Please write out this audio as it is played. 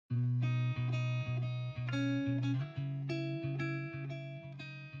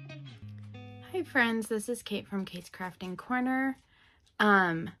Hi friends, this is Kate from Kate's Crafting Corner.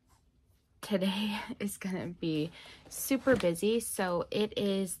 Today is gonna be super busy. So it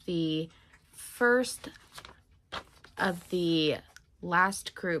is the first of the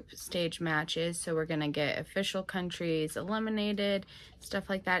last group stage matches. So we're gonna get official countries eliminated, stuff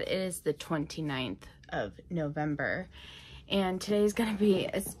like that. It is the 29th of November. And today's gonna be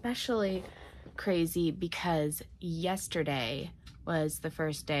especially crazy because yesterday was the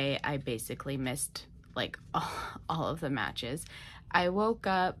first day I basically missed like all of the matches. I woke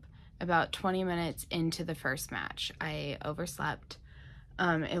up about 20 minutes into the first match. I overslept.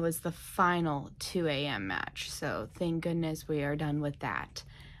 It was the final 2 a.m. match, so thank goodness we are done with that.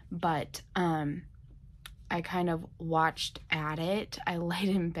 But I kind of watched at it. I laid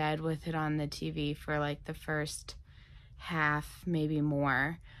in bed with it on the TV for like the first half, maybe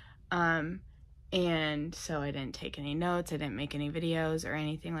more. And so I didn't take any notes, I didn't make any videos or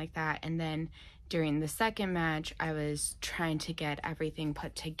anything like that. And then during the second match, I was trying to get everything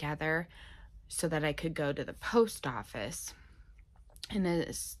put together so that I could go to the post office. And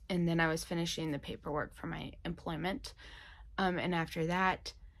then I was finishing the paperwork for my employment. And after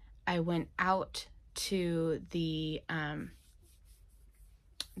that, I went out to the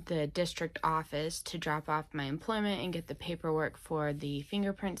district office to drop off my employment and get the paperwork for the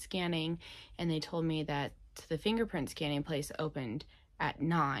fingerprint scanning, and they told me that the fingerprint scanning place opened at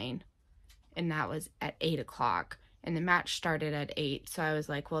 9 and that was at 8 o'clock, and the match started at 8. So I was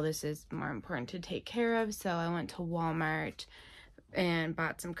like, well, this is more important to take care of. So I went to Walmart and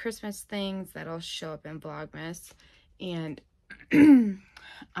bought some Christmas things that'll show up in Vlogmas. And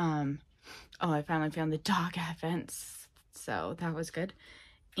I finally found the dog advents, so that was good.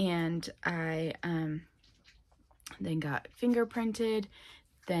 And I then got fingerprinted.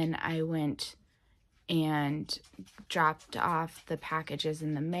 Then I went and dropped off the packages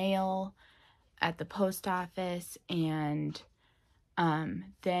in the mail at the post office. And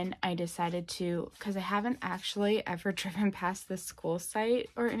then I decided to, because I haven't actually ever driven past the school site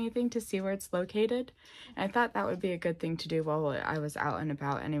or anything to see where it's located. And I thought that would be a good thing to do while I was out and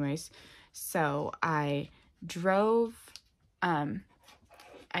about anyways. So I drove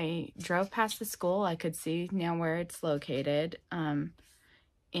past the school. I could see now where it's located. And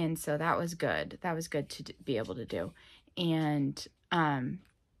so that was good. That was good to be able to do. And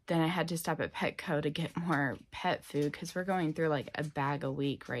then I had to stop at Petco to get more pet food because we're going through like a bag a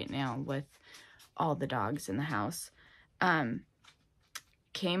week right now with all the dogs in the house.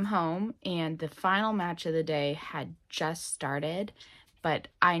 Came home and the final match of the day had just started, but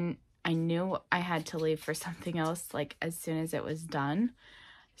I knew I had to leave for something else like as soon as it was done.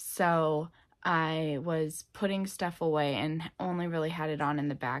 So I was putting stuff away and only really had it on in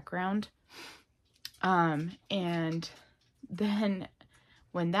the background. And then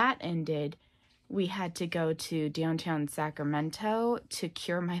when that ended, we had to go to downtown Sacramento to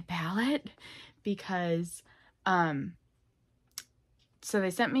cure my ballot because, so they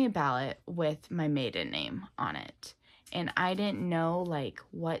sent me a ballot with my maiden name on it. And I didn't know like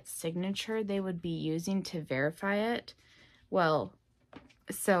what signature they would be using to verify it. Well,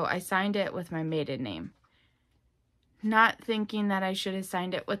 so I signed it with my maiden name, not thinking that I should have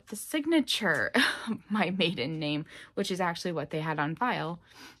signed it with the signature of my maiden name, which is actually what they had on file.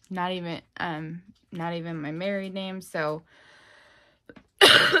 Not even my married name. So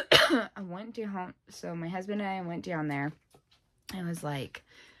I went down. So my husband and I went down there. It was like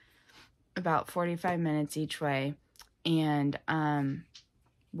about 45 minutes each way, and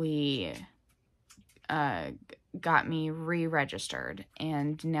we got me re-registered,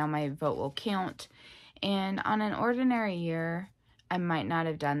 and now my vote will count. And on an ordinary year, I might not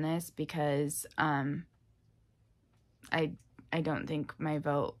have done this because I don't think my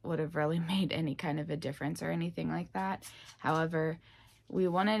vote would have really made any kind of a difference or anything like that. However, we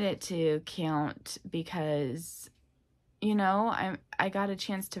wanted it to count because, you know, I got a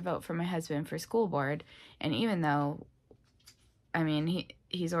chance to vote for my husband for school board, and even though, I mean,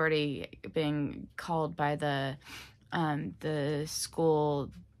 he's already been called by the school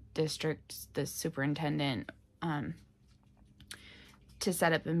district, the superintendent, to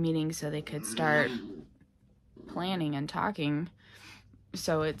set up a meeting so they could start planning and talking.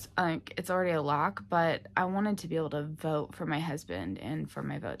 So it's already a lock, but I wanted to be able to vote for my husband and for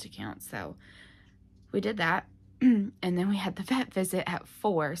my vote to count. So we did that. And then we had the vet visit at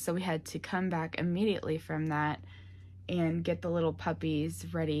 4. So we had to come back immediately from that and get the little puppies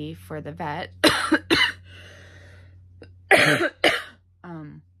ready for the vet.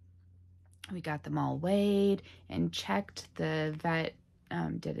 We got them all weighed and checked. The vet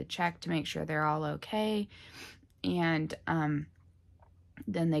did a check to make sure they're all okay. And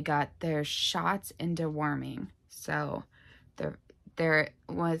Then they got their shots and deworming. So they're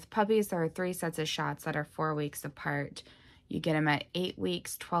with puppies, there are 3 sets of shots that are 4 weeks apart. You get them at 8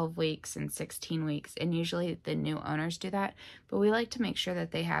 weeks, 12 weeks, and 16 weeks. And usually the new owners do that. But we like to make sure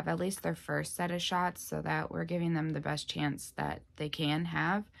that they have at least their first set of shots so that we're giving them the best chance that they can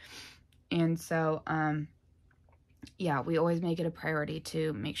have. And so, yeah, we always make it a priority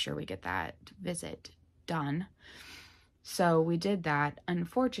to make sure we get that visit done. So we did that.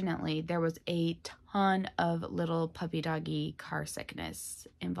 Unfortunately, there was a ton of little puppy doggy car sickness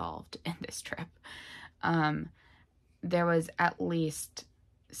involved in this trip. There was at least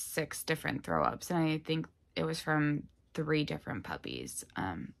 6 different throw-ups, and I think it was from 3 different puppies.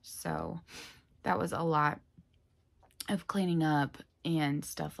 So that was a lot of cleaning up and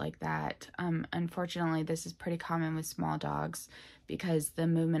stuff like that. Unfortunately, this is pretty common with small dogs because the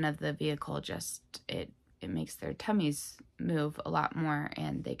movement of the vehicle just, it makes their tummies move a lot more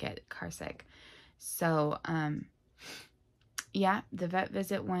and they get car sick. So, yeah, the vet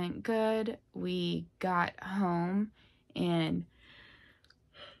visit went good. We got home and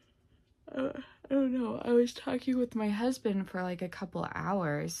I don't know, I was talking with my husband for like a couple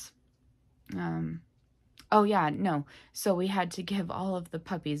hours. Oh yeah, no. So we had to give all of the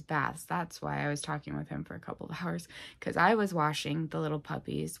puppies baths. That's why I was talking with him for a couple of hours, because I was washing the little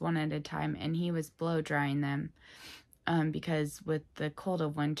puppies one at a time and he was blow drying them. Because with the cold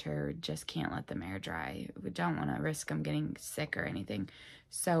of winter, just can't let them air dry. We don't want to risk them getting sick or anything.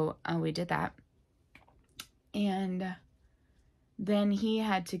 So we did that. And then he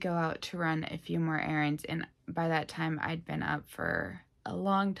had to go out to run a few more errands. And by that time, I'd been up for a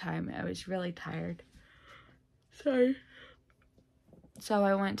long time. I was really tired. Sorry. So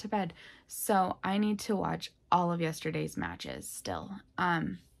I went to bed. So I need to watch all of yesterday's matches still.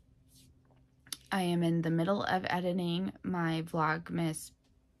 I am in the middle of editing my Vlogmas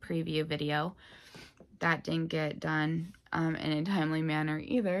preview video. That didn't get done in a timely manner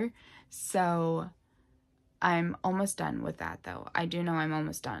either. So I'm almost done with that though. I do know I'm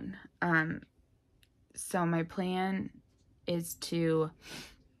almost done. So my plan is to,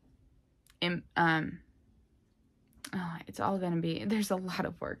 it's all going to be, there's a lot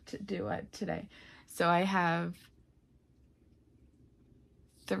of work to do today. So I have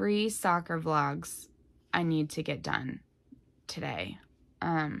 3 soccer vlogs I need to get done today.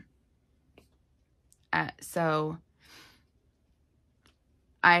 So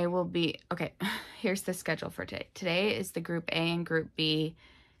I will be, okay, here's the schedule for today. Today is the Group A and Group B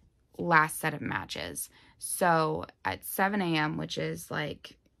last set of matches. So at 7 a.m., which is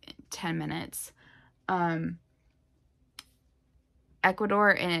like 10 minutes,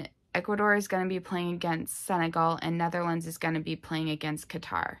 Ecuador is going to be playing against Senegal, and Netherlands is going to be playing against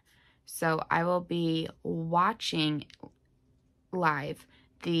Qatar. So I will be watching live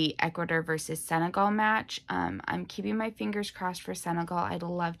the Ecuador versus Senegal match. I'm keeping my fingers crossed for Senegal. I'd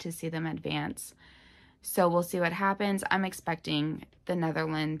love to see them advance. So we'll see what happens. I'm expecting the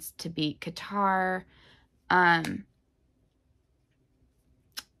Netherlands to beat Qatar.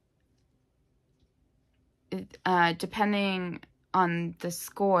 Depending on the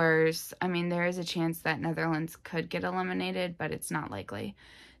scores, I mean, there is a chance that Netherlands could get eliminated, but it's not likely.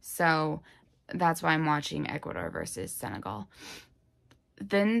 So that's why I'm watching Ecuador versus Senegal.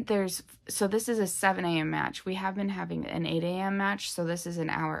 Then so this is a 7 a.m. match. We have been having an 8 a.m. match, so this is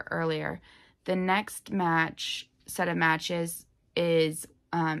an hour earlier. The next set of matches is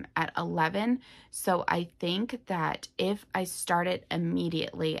at 11. So I think that if I start it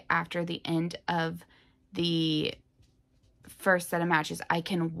immediately after the end of the first set of matches, I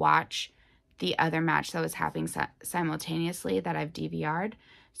can watch the other match that was happening simultaneously that I've DVR'd.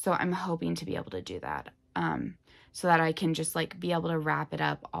 So I'm hoping to be able to do that, so that I can just like be able to wrap it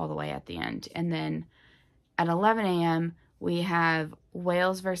up all the way at the end. And then at 11 a.m. we have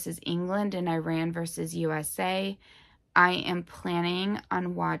Wales versus England and Iran versus USA. I am planning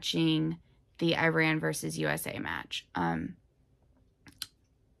on watching the Iran versus USA match.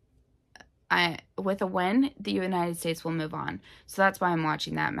 With a win, the United States will move on. So that's why I'm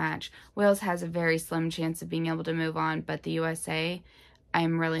watching that match. Wales has a very slim chance of being able to move on, but the USA,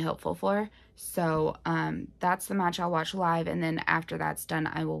 I'm really hopeful for. So that's the match I'll watch live, and then after that's done,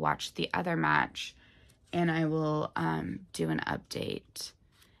 I will watch the other match, and I will do an update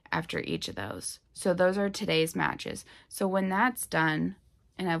after each of those. So those are today's matches. So when that's done,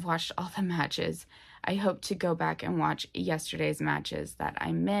 and I've watched all the matches, I hope to go back and watch yesterday's matches that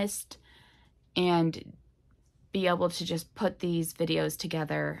I missed, and be able to just put these videos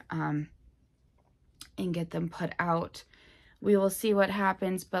together and get them put out. We will see what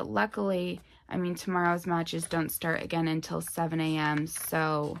happens, but luckily I mean, tomorrow's matches don't start again until 7 a.m.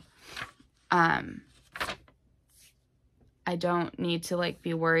 So, I don't need to like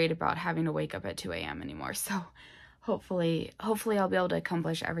be worried about having to wake up at 2 a.m. anymore. So hopefully I'll be able to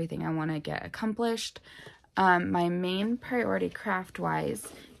accomplish everything I want to get accomplished. My main priority craft-wise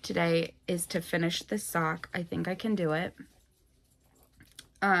today is to finish this sock. I think I can do it.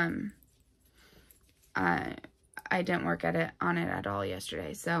 I didn't work on it at all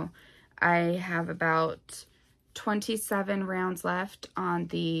yesterday, so I have about 27 rounds left on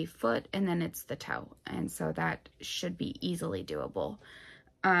the foot, and then it's the toe, and so that should be easily doable.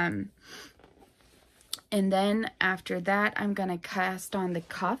 And then after that, I'm gonna cast on the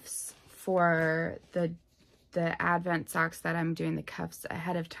cuffs for the Advent socks that I'm doing the cuffs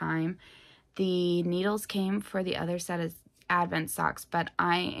ahead of time. The needles came for the other set of Advent socks, but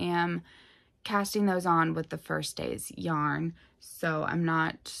I am casting those on with the first day's yarn, so I'm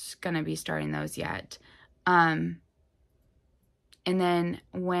not gonna be starting those yet. And then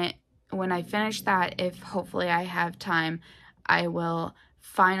when I finish that, if hopefully I have time, I will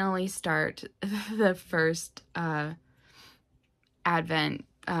finally start the first Advent,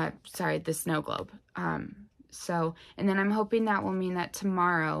 the snow globe. And then I'm hoping that will mean that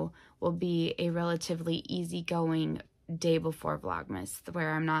tomorrow will be a relatively easygoing day before Vlogmas,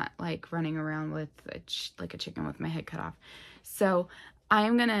 where I'm not like running around with like a chicken with my head cut off. So I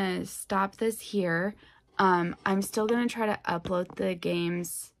am gonna stop this here. I'm still gonna try to upload the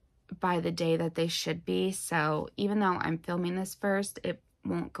games by the day that they should be. So even though I'm filming this first, it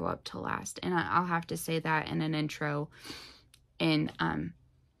won't go up till last. And I'll have to say that in an intro in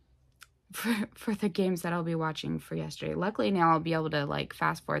for the games that I'll be watching for yesterday. Luckily now I'll be able to like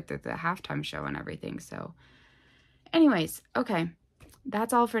fast forward through the halftime show and everything. So anyways, okay,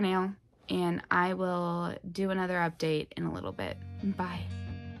 that's all for now, and I will do another update in a little bit. Bye.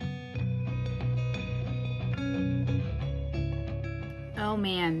 Oh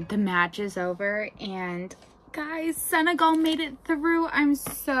man, the match is over, and guys, Senegal made it through. I'm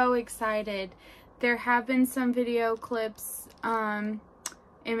so excited. There have been some video clips,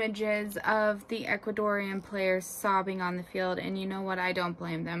 images of the Ecuadorian players sobbing on the field, and you know what, I don't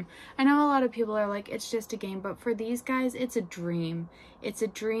blame them. I know a lot of people are like, it's just a game, but for these guys, it's a dream. It's a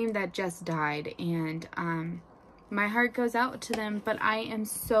dream that just died, and my heart goes out to them, but I am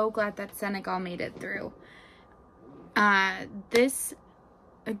so glad that Senegal made it through. This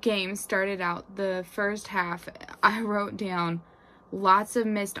game started out, the first half, I wrote down lots of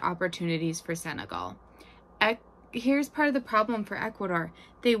missed opportunities for Senegal. Here's part of the problem for Ecuador.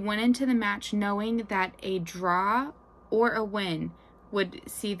 They went into the match knowing that a draw or a win would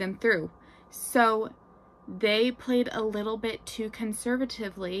see them through. So they played a little bit too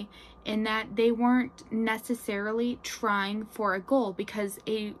conservatively in that they weren't necessarily trying for a goal, because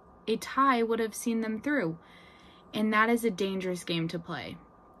a tie would have seen them through. And that is a dangerous game to play.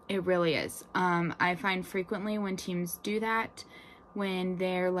 It really is. I find frequently when teams do that, when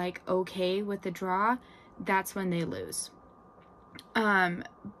they're like okay with the draw, that's when they lose.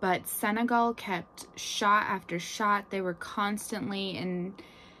 But Senegal kept shot after shot. They were constantly in,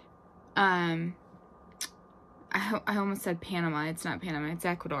 I almost said Panama. It's not Panama, it's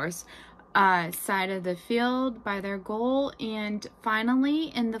Ecuador's side of the field by their goal. And finally,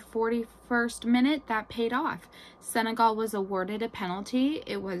 in the 41st minute, that paid off. Senegal was awarded a penalty.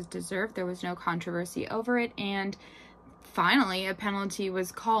 It was deserved. There was no controversy over it. And finally, a penalty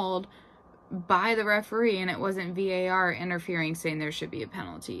was called by the referee, and it wasn't VAR interfering saying there should be a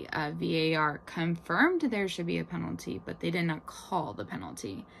penalty. VAR confirmed there should be a penalty, but they did not call the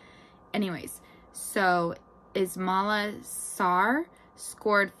penalty. Anyways, so Ismaila Sarr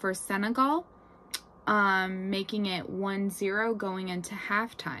scored for Senegal, making it 1-0 going into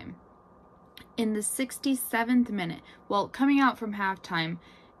halftime. In the 67th minute, well, coming out from halftime,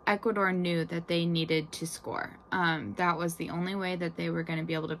 Ecuador knew that they needed to score. That was the only way that they were going to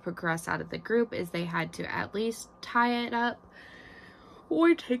be able to progress out of the group, is they had to at least tie it up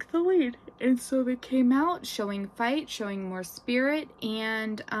or take the lead. And so they came out showing fight, showing more spirit,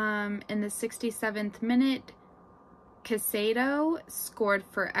 and in the 67th minute, Caicedo scored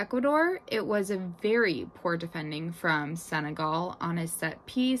for Ecuador. It was a very poor defending from Senegal on his set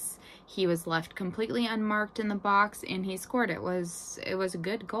piece. He was left completely unmarked in the box, and he scored. It was a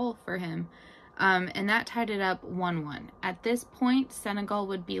good goal for him. And that tied it up 1-1. At this point, Senegal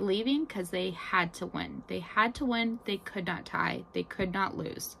would be leaving because they had to win. They had to win. They could not tie. They could not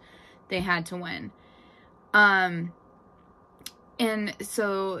lose. They had to win. And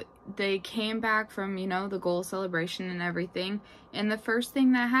so they came back from, you know, the goal celebration and everything. And the first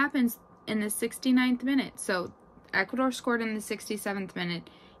thing that happens in the 69th minute, so Ecuador scored in the 67th minute.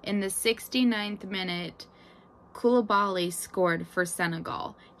 In the 69th minute, Koulibaly scored for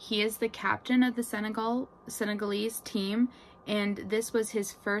Senegal. He is the captain of the Senegalese team, and this was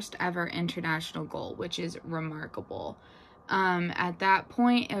his first ever international goal, which is remarkable. At that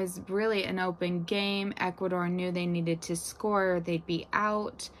point, it was really an open game. Ecuador knew they needed to score or they'd be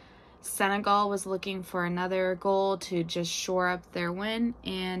out. Senegal was looking for another goal to just shore up their win,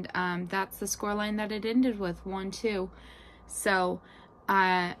 and that's the scoreline that it ended with, 1-2. So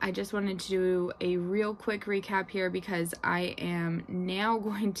I just wanted to do a real quick recap here because I am now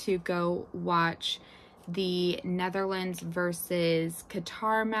going to go watch the Netherlands versus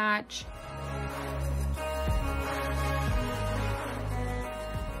Qatar match.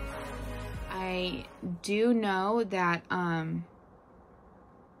 I do know that,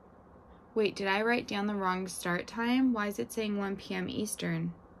 wait, did I write down the wrong start time? Why is it saying 1 p.m.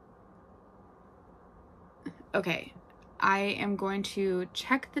 Eastern? Okay, I am going to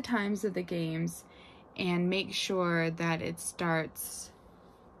check the times of the games and make sure that it starts,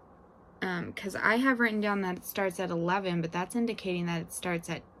 because I have written down that it starts at 11, but that's indicating that it starts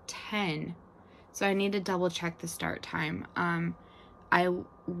at 10. So I need to double check the start time. I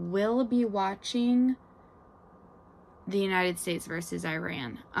will be watching the United States versus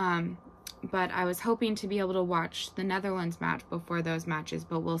Iran. But I was hoping to be able to watch the Netherlands match before those matches,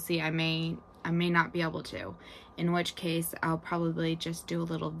 but we'll see. I may not be able to, in which case I'll probably just do a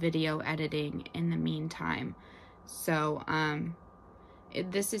little video editing in the meantime. So,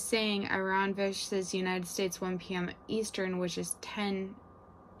 this is saying Iran versus United States 1 p.m. Eastern, which is 10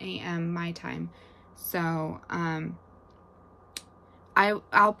 a.m. my time. So,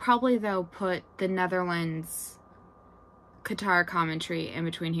 I'll probably, though, put the Netherlands Qatar commentary in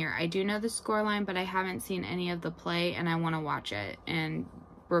between here. I do know the scoreline, but I haven't seen any of the play, and I want to watch it and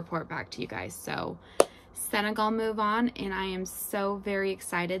report back to you guys. So Senegal move on, and I am so very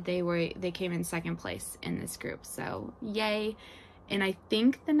excited. They came in second place in this group, so yay. And I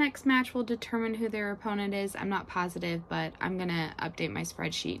think the next match will determine who their opponent is. I'm not positive, but I'm gonna update my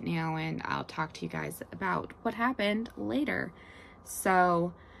spreadsheet now, and I'll talk to you guys about what happened later.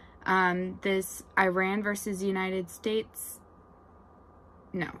 So this Iran versus United States,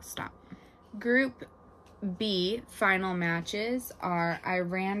 no, stop. Group B final matches are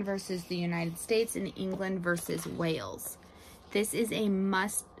Iran versus the United States and England versus Wales. This is a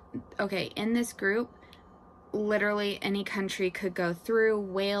must. Okay, in this group, literally any country could go through.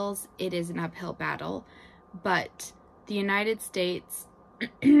 Wales, it is an uphill battle, but the United States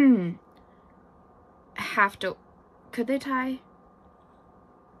have to, could they tie?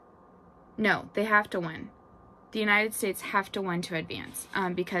 No, they have to win. The United States have to win to advance,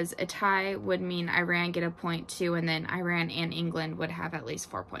 because a tie would mean Iran get a point too, and then Iran and England would have at least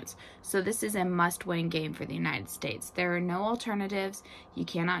 4 points. So this is a must-win game for the United States. There are no alternatives. You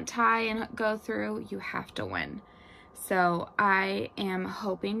cannot tie and go through. You have to win. So I am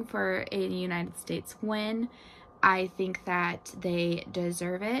hoping for a United States win. I think that they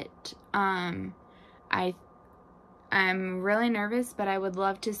deserve it. I'm really nervous, but I would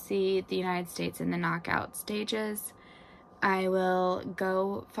love to see the United States in the knockout stages. I will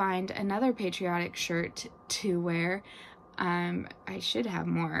go find another patriotic shirt to wear. I should have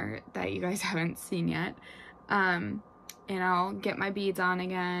more that you guys haven't seen yet. And I'll get my beads on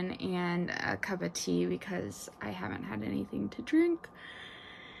again and a cup of tea because I haven't had anything to drink.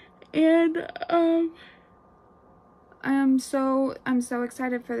 And I'm so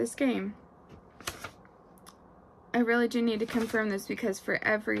excited for this game. I really do need to confirm this because for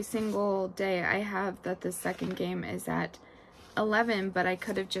every single day I have that the second game is at 11, but I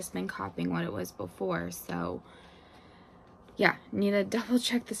could have just been copying what it was before. So yeah, need to double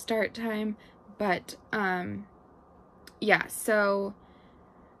check the start time. But yeah, so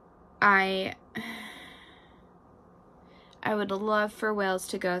I would love for Wales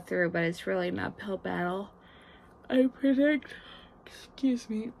to go through, but it's really an uphill battle. I predict, excuse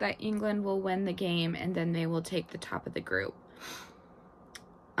me, that England will win the game and then they will take the top of the group.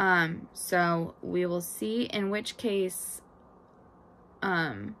 So we will see, in which case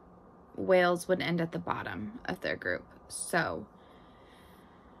Wales would end at the bottom of their group. So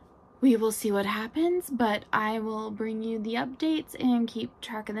we will see what happens, but I will bring you the updates and keep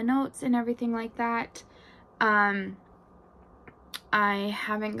track of the notes and everything like that. I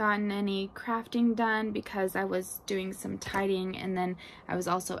haven't gotten any crafting done because I was doing some tidying, and then I was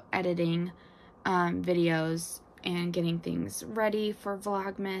also editing videos and getting things ready for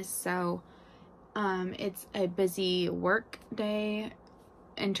Vlogmas. So it's a busy work day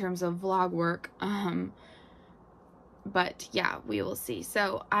in terms of vlog work. But yeah, we will see.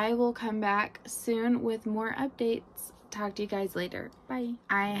 So I will come back soon with more updates. talk to you guys later. Bye.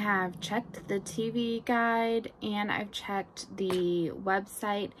 I have checked the TV guide and I've checked the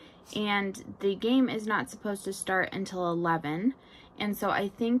website, and the game is not supposed to start until 11. And so I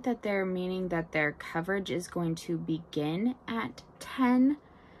think that they're meaning that their coverage is going to begin at 10.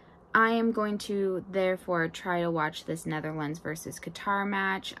 I am going to therefore try to watch this Netherlands versus Qatar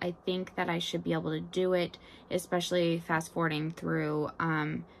match. I think that I should be able to do it, especially fast forwarding through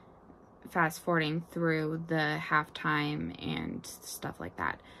the halftime and stuff like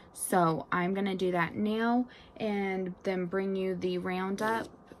that. So I'm gonna do that now and then bring you the roundup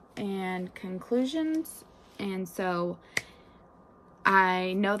and conclusions. And so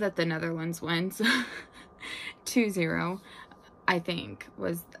I know that the Netherlands wins 2-0. I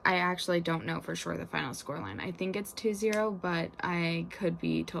actually don't know for sure the final scoreline. I think it's 2-0, but I could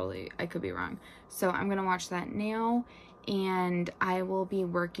be wrong. So I'm going to watch that now, and I will be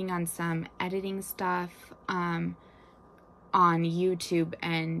working on some editing stuff on YouTube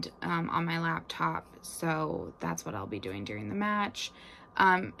and on my laptop. So that's what I'll be doing during the match.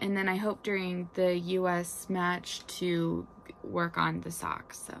 And then I hope during the US match to work on the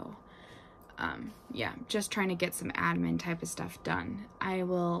socks. So yeah, just trying to get some admin type of stuff done. I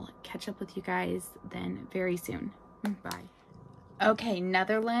will catch up with you guys then very soon. Bye. Okay,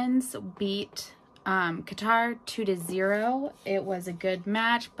 Netherlands beat Qatar 2-0. It was a good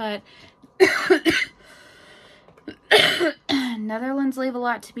match, but Netherlands leave a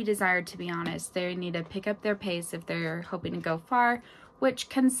lot to be desired, to be honest. They need to pick up their pace if they're hoping to go far, which,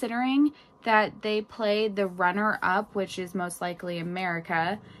 considering that they played the runner-up, which is most likely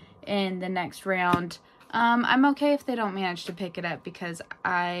America, in the next round, I'm okay if they don't manage to pick it up, because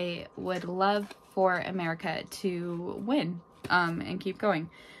I would love for America to win and keep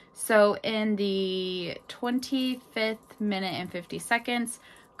going. So in the 25th minute and 50 seconds,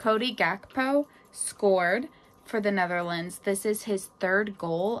 Cody Gakpo scored for the Netherlands. This is his third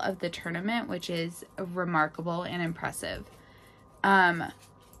goal of the tournament, which is remarkable and impressive. In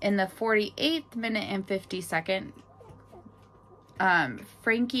the 48th minute and 52nd,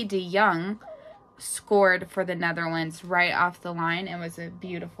 Frankie de Jong scored for the Netherlands right off the line. It was a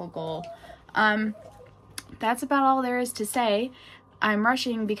beautiful goal. That's about all there is to say. I'm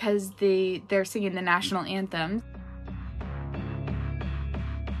rushing because they're singing the national anthem.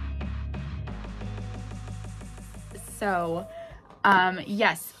 So,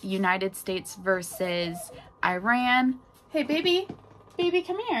 yes, United States versus Iran. Hey, baby. Baby,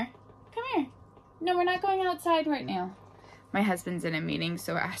 come here. Come here. No, we're not going outside right now. My husband's in a meeting,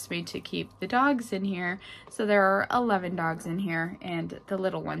 so asked me to keep the dogs in here. So there are 11 dogs in here, and the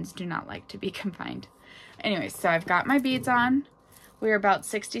little ones do not like to be confined. Anyway, so I've got my beads on. We're about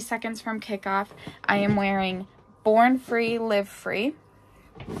 60 seconds from kickoff. I am wearing Born Free, Live Free.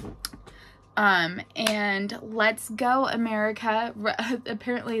 And let's go, America.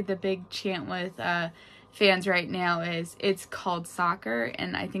 Apparently the big chant with fans right now is it's called soccer,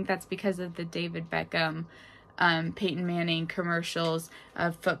 and I think that's because of the David Beckham, Peyton Manning commercials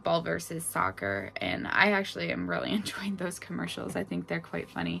of football versus soccer, and I actually am really enjoying those commercials. I think they're quite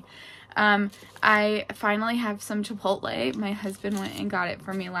funny. I finally have some Chipotle. My husband went and got it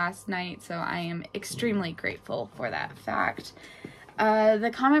for me last night, so I am extremely grateful for that fact.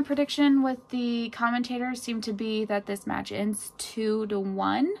 The comment prediction with the commentators seemed to be that this match ends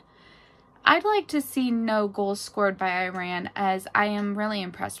 2-1. I'd like to see no goals scored by Iran, as I am really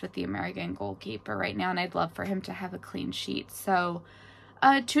impressed with the American goalkeeper right now, and I'd love for him to have a clean sheet. So,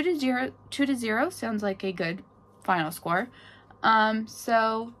 2-0 sounds like a good final score.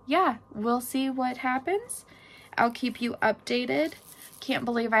 So yeah, we'll see what happens. I'll keep you updated. Can't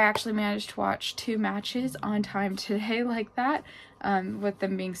believe I actually managed to watch 2 matches on time today like that, with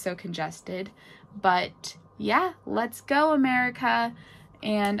them being so congested. But yeah, let's go, America.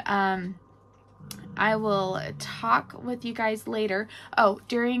 And I will talk with you guys later. Oh,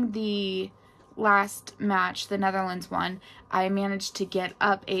 during the last match, the Netherlands one, I managed to get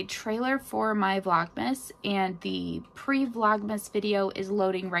up a trailer for my Vlogmas, and the pre-Vlogmas video is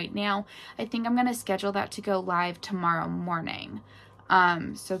loading right now. I think I'm going to schedule that to go live tomorrow morning,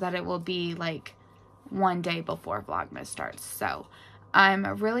 so that it will be like one day before Vlogmas starts. So I'm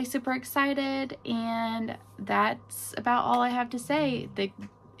really super excited, and that's about all I have to say.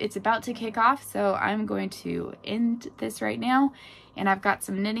 It's about to kick off, so I'm going to end this right now, and I've got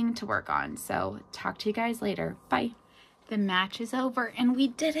some knitting to work on. So talk to you guys later. Bye. The match is over, and we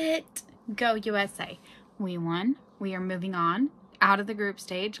did it. Go USA. We won. We are moving on out of the group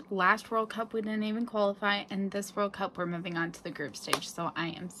stage. Last World Cup we didn't even qualify, and this World Cup we're moving on to the group stage. So I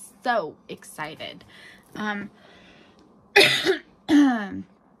am so excited.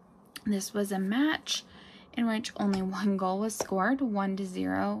 This was a match, in which only one goal was scored,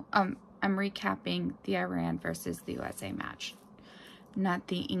 1-0. I'm recapping the Iran versus the USA match, not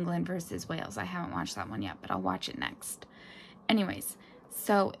the England versus Wales. I haven't watched that one yet, but I'll watch it next. Anyways,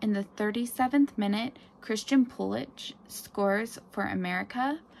 so in the 37th minute, Christian Pulisic scores for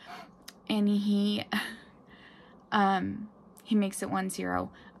America, and he makes it 1-0.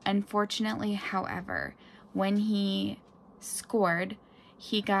 Unfortunately, however, when he scored,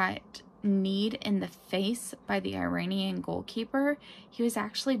 he got kneed in the face by the Iranian goalkeeper. He was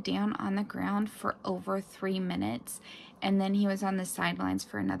actually down on the ground for over 3 minutes, and then he was on the sidelines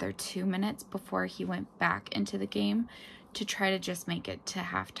for another 2 minutes before he went back into the game to try to just make it to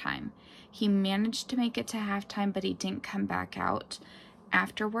halftime. He managed to make it to halftime, but he didn't come back out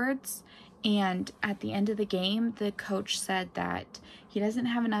afterwards. And at the end of the game, the coach said that he doesn't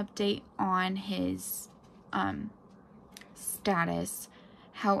have an update on his status.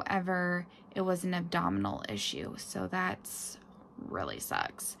 However, it was an abdominal issue, so that's really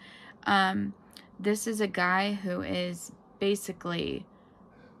sucks. This is a guy who is basically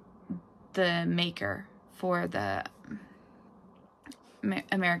the maker for the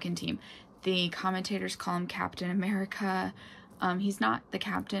American team. The commentators call him Captain America. He's not the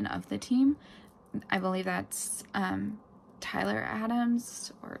captain of the team. I believe that's Tyler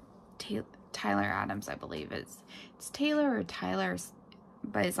Adams, or Tyler Adams, I believe. It's Taylor or Tyler,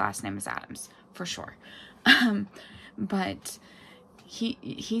 but his last name is Adams, for sure. But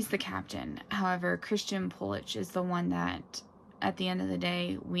he's the captain. However, Christian Pulisic is the one that, at the end of the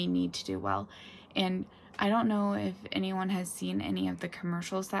day, we need to do well. And I don't know if anyone has seen any of the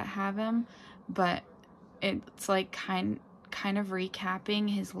commercials that have him, but it's like kind of recapping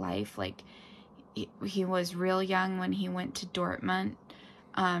his life. Like, he was real young when he went to Dortmund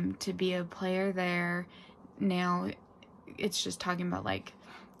to be a player there. Now it's just talking about, like,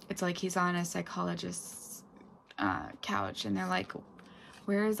 it's like he's on a psychologist's couch, and they're like,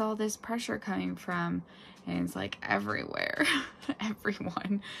 where is all this pressure coming from? And it's like, everywhere.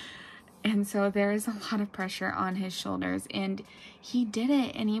 Everyone. And so there is a lot of pressure on his shoulders, and he did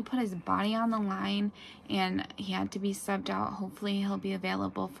it, and he put his body on the line, and he had to be subbed out. Hopefully he'll be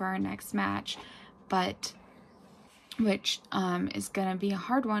available for our next match, but which is gonna be a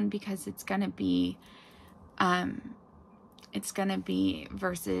hard one, because it's gonna be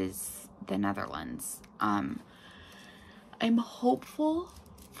versus the Netherlands. I'm hopeful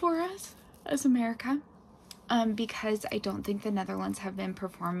for us as America, because I don't think the Netherlands have been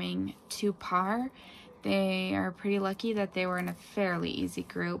performing to par. They are pretty lucky that they were in a fairly easy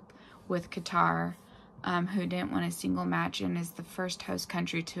group with Qatar, who didn't win a single match and is the first host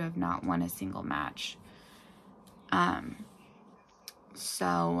country to have not won a single match.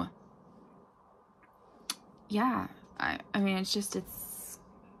 So yeah, I mean, it's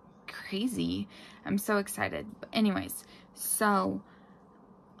crazy. I'm so excited. But anyways, so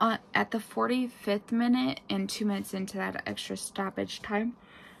at the 45th minute and 2 minutes into that extra stoppage time,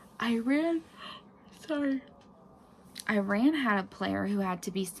 Iran had a player who had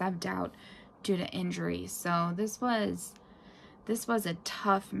to be subbed out due to injury. So this was a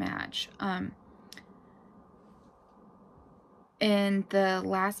tough match. In the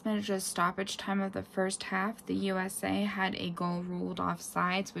last minute of stoppage time of the first half, the USA had a goal ruled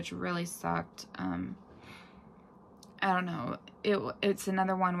offsides, which really sucked. I don't know. It's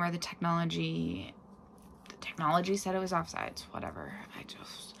another one where the technology said it was offsides. Whatever.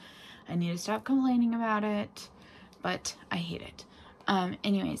 I need to stop complaining about it, but I hate it.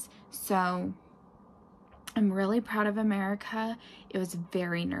 Anyways, so I'm really proud of America. It was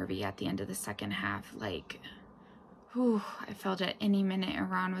very nervy at the end of the second half. Like, whew, I felt at any minute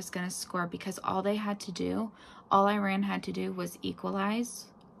Iran was going to score, because all Iran had to do was equalize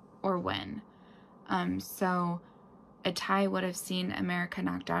or win. So a tie would have seen America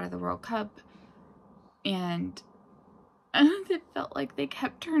knocked out of the World Cup, and it felt like they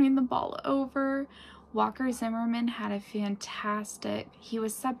kept turning the ball over. Walker Zimmerman had a he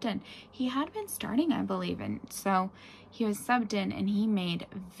was subbed in. He had been starting, I believe, and so he was subbed in, and he made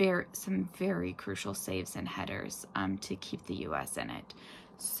some very crucial saves and headers to keep the U.S. in it.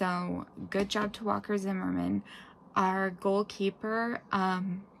 So good job to Walker Zimmerman. Our goalkeeper,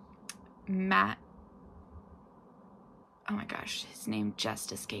 Matt, oh my gosh, his name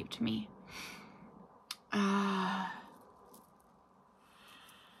just escaped me.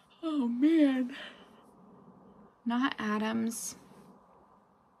 Oh man. Not Adams.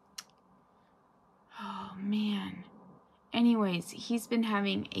 Oh man. Anyways, he's been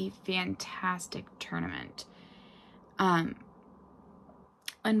having a fantastic tournament.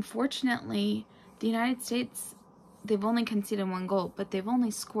 Unfortunately, the United States they've only conceded 1 goal, but they've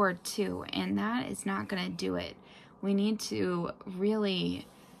only scored 2, and that is not going to do it. We need to really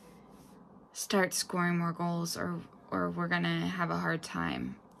start scoring more goals, or we're going to have a hard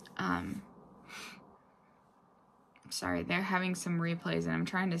time. Sorry, they're having some replays, and I'm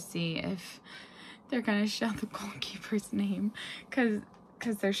trying to see if they're going to show the goalkeeper's name,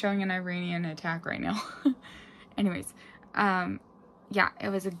 because they're showing an Iranian attack right now. Anyways, yeah, it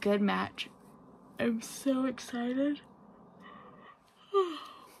was a good match. I'm so excited.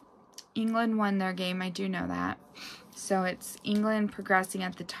 England won their game, I do know that. So it's England progressing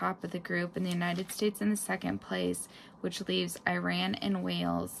at the top of the group, and the United States in the 2nd place, which leaves Iran and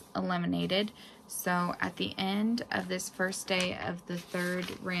Wales eliminated. So at the end of this first day of the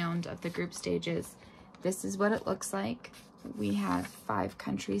 3rd round of the group stages, this is what it looks like. We have 5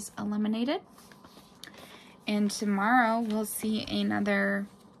 countries eliminated. And tomorrow we'll see another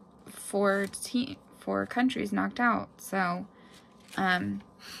 4 countries knocked out. So I'm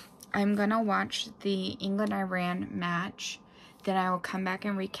gonna watch the England-Iran match, then I will come back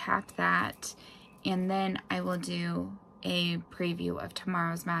and recap that, and then I will do a preview of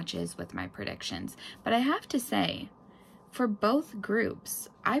tomorrow's matches with my predictions. But I have to say, for both groups,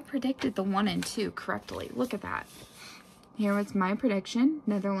 I predicted the 1 and 2 correctly. Look at that. Here was my prediction: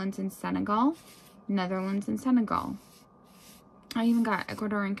 Netherlands and Senegal. Netherlands and Senegal. I even got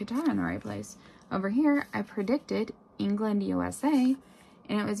Ecuador and Qatar in the right place. Over here, I predicted England, USA,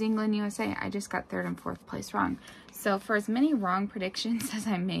 and it was England, USA. I just got 3rd and 4th place wrong. So for as many wrong predictions as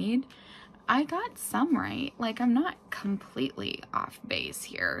I made, I got some right. Like, I'm not completely off base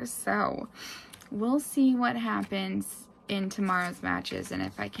here. So we'll see what happens in tomorrow's matches and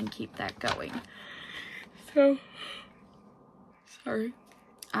if I can keep that going. So, sorry.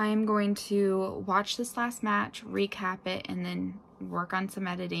 I'm going to watch this last match, recap it, and then work on some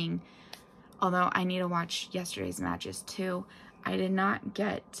editing. Although I need to watch yesterday's matches too. I did not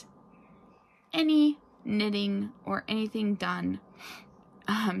get any knitting or anything done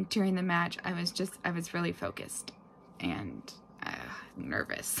during the match. I was really focused and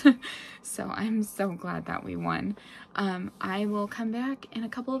nervous. So I'm so glad that we won. I will come back in a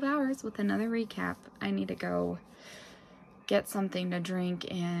couple of hours with another recap. I need to go get something to drink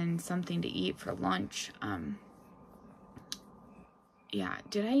and something to eat for lunch. Yeah,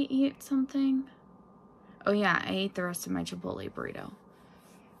 did I eat something? Oh yeah, I ate the rest of my Chipotle burrito.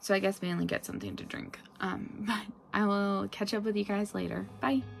 So I guess mainly get something to drink. But I will catch up with you guys later.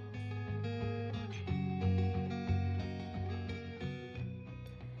 Bye.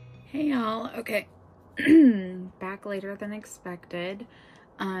 Hey y'all. Okay. Back later than expected.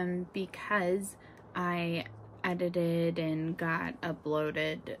 Because I edited and got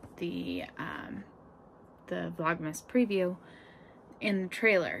uploaded the Vlogmas preview in the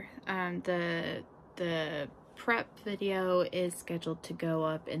trailer. The prep video is scheduled to go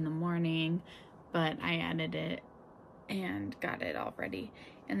up in the morning, but I edited it and got it all ready,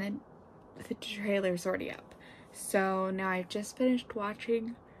 and then the trailer's already up. So now I've just finished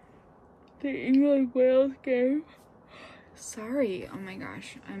watching the England-Wales game. Sorry, oh my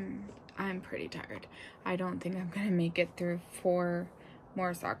gosh, I'm pretty tired. I don't think I'm gonna make it through 4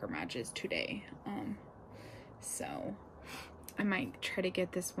 more soccer matches today. So I might try to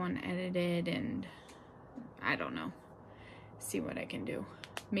get this one edited and I don't know, see what I can do.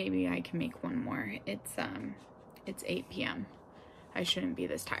 Maybe I can make one more. It's 8 p.m. I shouldn't be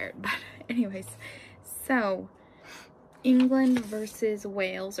this tired, but anyways, so England versus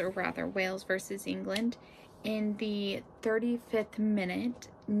Wales, or rather Wales versus England. In the 35th minute,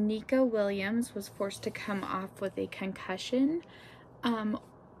 Nico Williams was forced to come off with a concussion.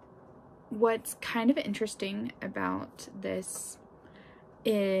 What's kind of interesting about this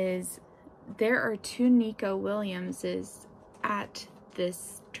is there are 2 Nico Williamses at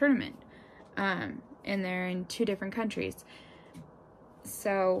this tournament, and they're in 2 different countries.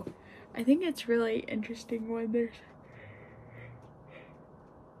 So I think it's really interesting when there's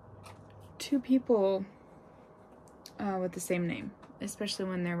 2 people with the same name, especially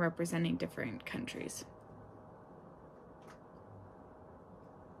when they're representing different countries.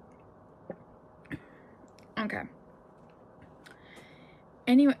 Okay.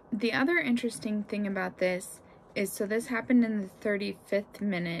 Anyway, the other interesting thing about this is, so this happened in the 35th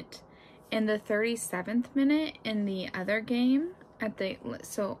minute. In the 37th minute in the other game,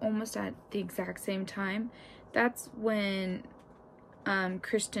 so almost at the exact same time, that's when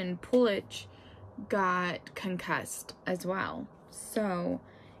Christian Pulisic got concussed as well. So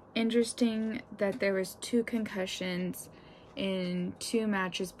interesting that there was 2 concussions in 2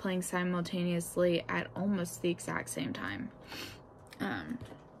 matches playing simultaneously at almost the exact same time.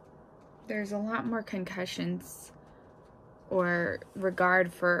 There's a lot more concussions or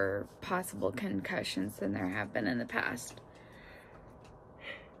regard for possible concussions than there have been in the past.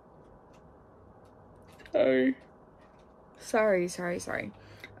 Sorry.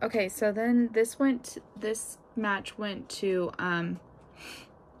 Okay, so then this match went to the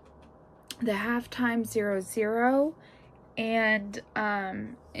halftime 0-0, and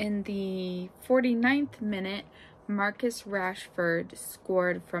in the 49th minute, Marcus Rashford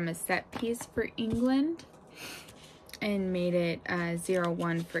scored from a set piece for England and made it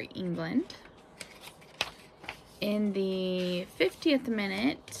 0-1 for England. In the 50th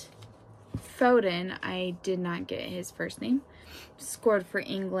minute, Foden, I did not get his first name, scored for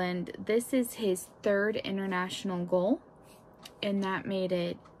England. This is his third international goal, and that made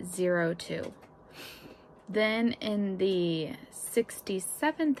it 0-2. Then in the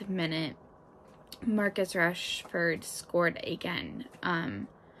 67th minute, Marcus Rashford scored again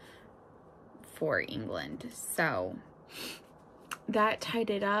for England. So that tied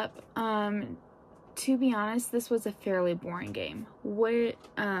it up. To be honest, this was a fairly boring game. If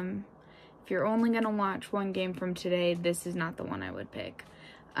you're only going to watch one game from today, this is not the one I would pick.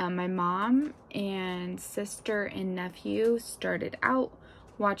 My mom and sister and nephew started out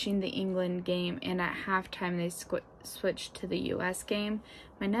watching the England game, and at halftime they switched to the US game.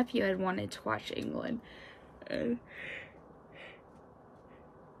 My nephew had wanted to watch England.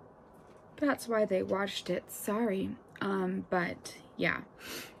 That's why they watched it. Sorry. But yeah.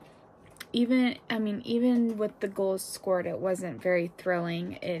 Even with the goals scored, it wasn't very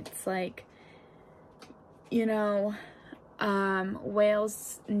thrilling. It's like, you know,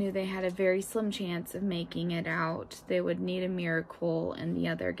 Wales knew they had a very slim chance of making it out. They would need a miracle in the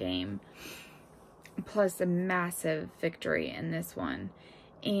other game, plus a massive victory in this one.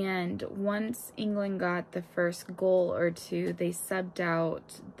 And once England got the first goal or two, they subbed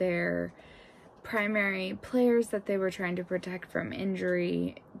out their primary players that they were trying to protect from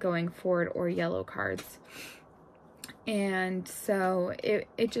injury going forward or yellow cards. And so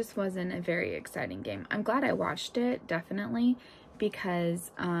it just wasn't a very exciting game. I'm glad I watched it, definitely,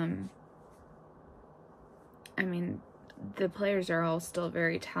 because I mean, the players are all still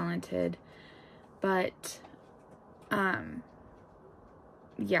very talented, but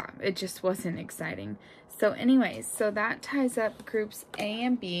yeah, it just wasn't exciting. So anyways, so that ties up groups A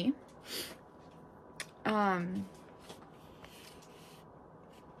and B.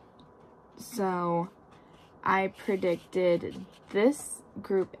 So I predicted this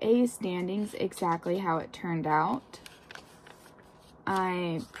group A standings exactly how it turned out.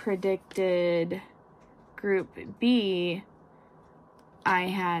 I predicted group B, I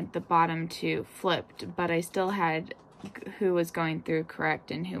had the bottom two flipped, but I still had who was going through correct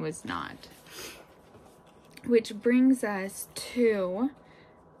and who was not. Which brings us to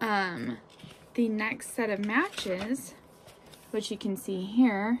the next set of matches, which you can see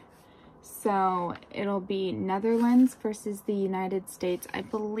here. So it'll be Netherlands versus the United States, I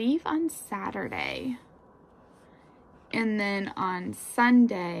believe on Saturday. And then on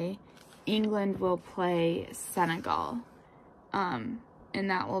Sunday, England will play Senegal. And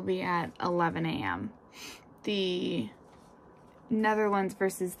that will be at 11 a.m. The Netherlands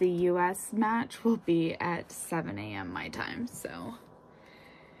versus the US match will be at 7 a.m. my time. So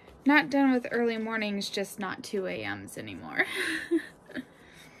not done with early mornings, just not 2 a.m.s anymore.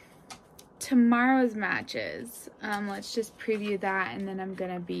 Tomorrow's matches, let's just preview that, and then I'm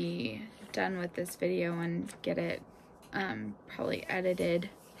gonna be done with this video and get it probably edited.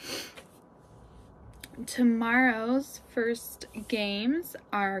 Tomorrow's first games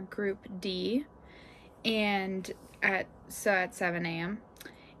are Group D, and at 7 a.m.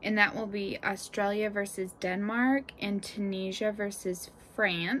 and that will be Australia versus Denmark and Tunisia versus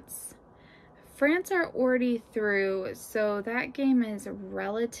France. France are already through, so that game is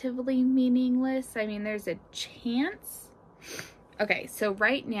relatively meaningless. I mean, there's a chance. Okay, so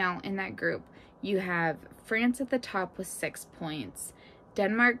right now in that group, you have France at the top with 6 points.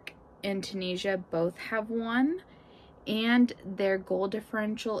 Denmark and Tunisia both have 1, and their goal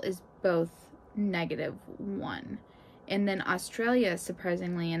differential is both -1. And then Australia,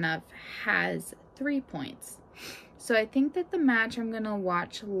 surprisingly enough, has 3 points. So I think that the match I'm going to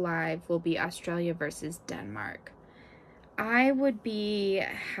watch live will be Australia versus Denmark. I would be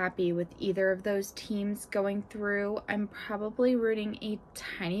happy with either of those teams going through. I'm probably rooting a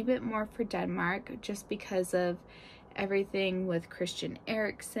tiny bit more for Denmark just because of everything with Christian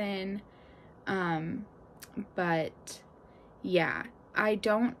Eriksen. But yeah, I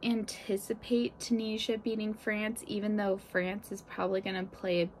don't anticipate Tunisia beating France, even though France is probably going to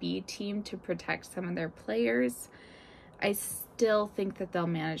play a B team to protect some of their players. I still think that they'll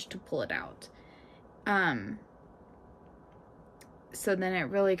manage to pull it out. so then it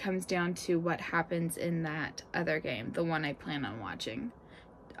really comes down to what happens in that other game, the one I plan on watching,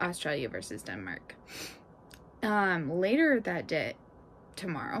 Australia versus Denmark. Later that day,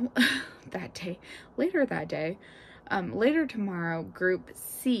 tomorrow, later tomorrow, Group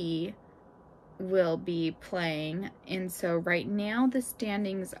C will be playing. And so right now the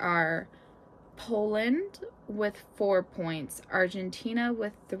standings are Poland with 4 points, Argentina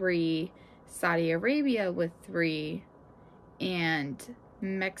with 3, Saudi Arabia with 3, and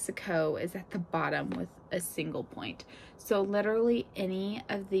Mexico is at the bottom with a single point. So literally any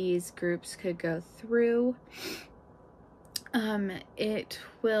of these groups could go through. It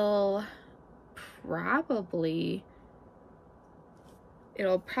will probably,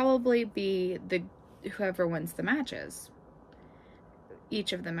 it'll probably be the whoever wins the matches,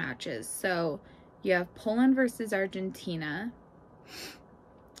 each of the matches. So you have Poland versus Argentina,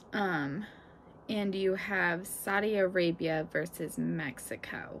 and you have Saudi Arabia versus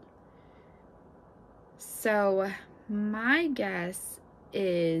Mexico. So my guess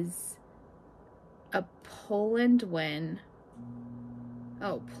is a Poland win.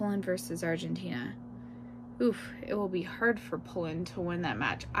 Oh, Poland versus Argentina. Oof, it will be hard for Poland to win that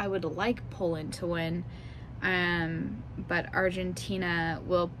match. I would like Poland to win, but Argentina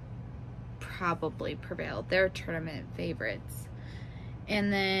will probably prevail. They're tournament favorites.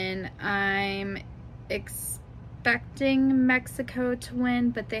 And then I'm expecting Mexico to win,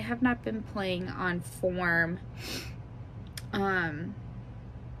 but they have not been playing on form.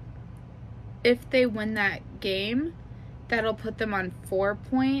 If they win that game, that'll put them on 4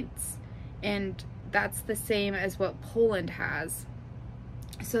 points, and that's the same as what Poland has.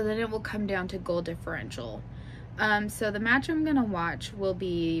 So then it will come down to goal differential. So the match I'm gonna watch will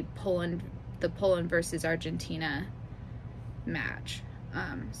be the Poland versus Argentina match.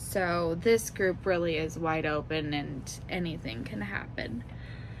 So this group really is wide open and anything can happen.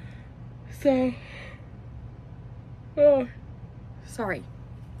 So, sorry.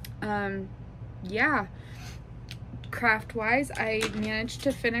 Yeah. Craft wise, I managed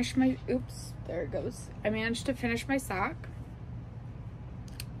to finish my, oops, there it goes. I managed to finish my sock.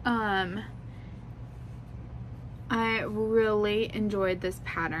 I really enjoyed this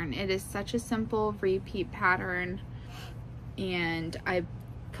pattern. It is such a simple repeat pattern, and I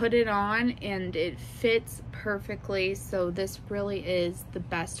put it on and it fits perfectly. So this really is the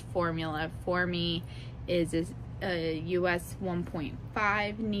best formula for me. Is a US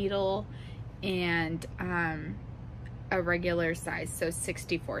 1.5 needle and a regular size, so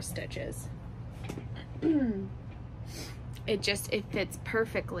 64 stitches. It fits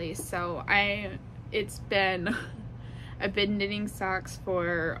perfectly. So I've been knitting socks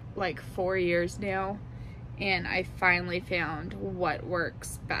for like 4 years now, and I finally found what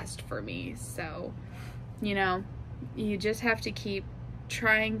works best for me. So, you know, you just have to keep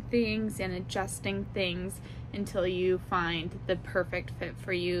trying things and adjusting things until you find the perfect fit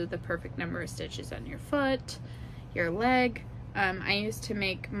for you, the perfect number of stitches on your foot, your leg. I used to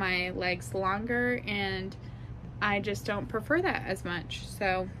make my legs longer, and I just don't prefer that as much.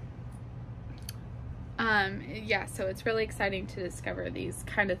 So yeah, so it's really exciting to discover these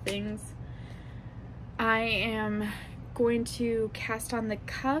kind of things. I am going to cast on the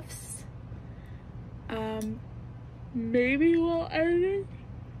cuffs, maybe while editing.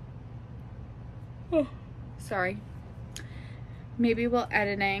 Oh, sorry. Maybe while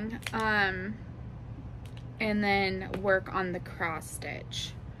editing, and then work on the cross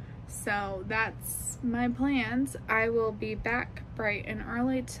stitch. So that's my plans. I will be back bright and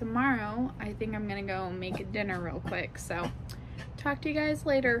early tomorrow. I think I'm gonna go make dinner real quick. So talk to you guys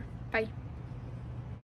later. Bye.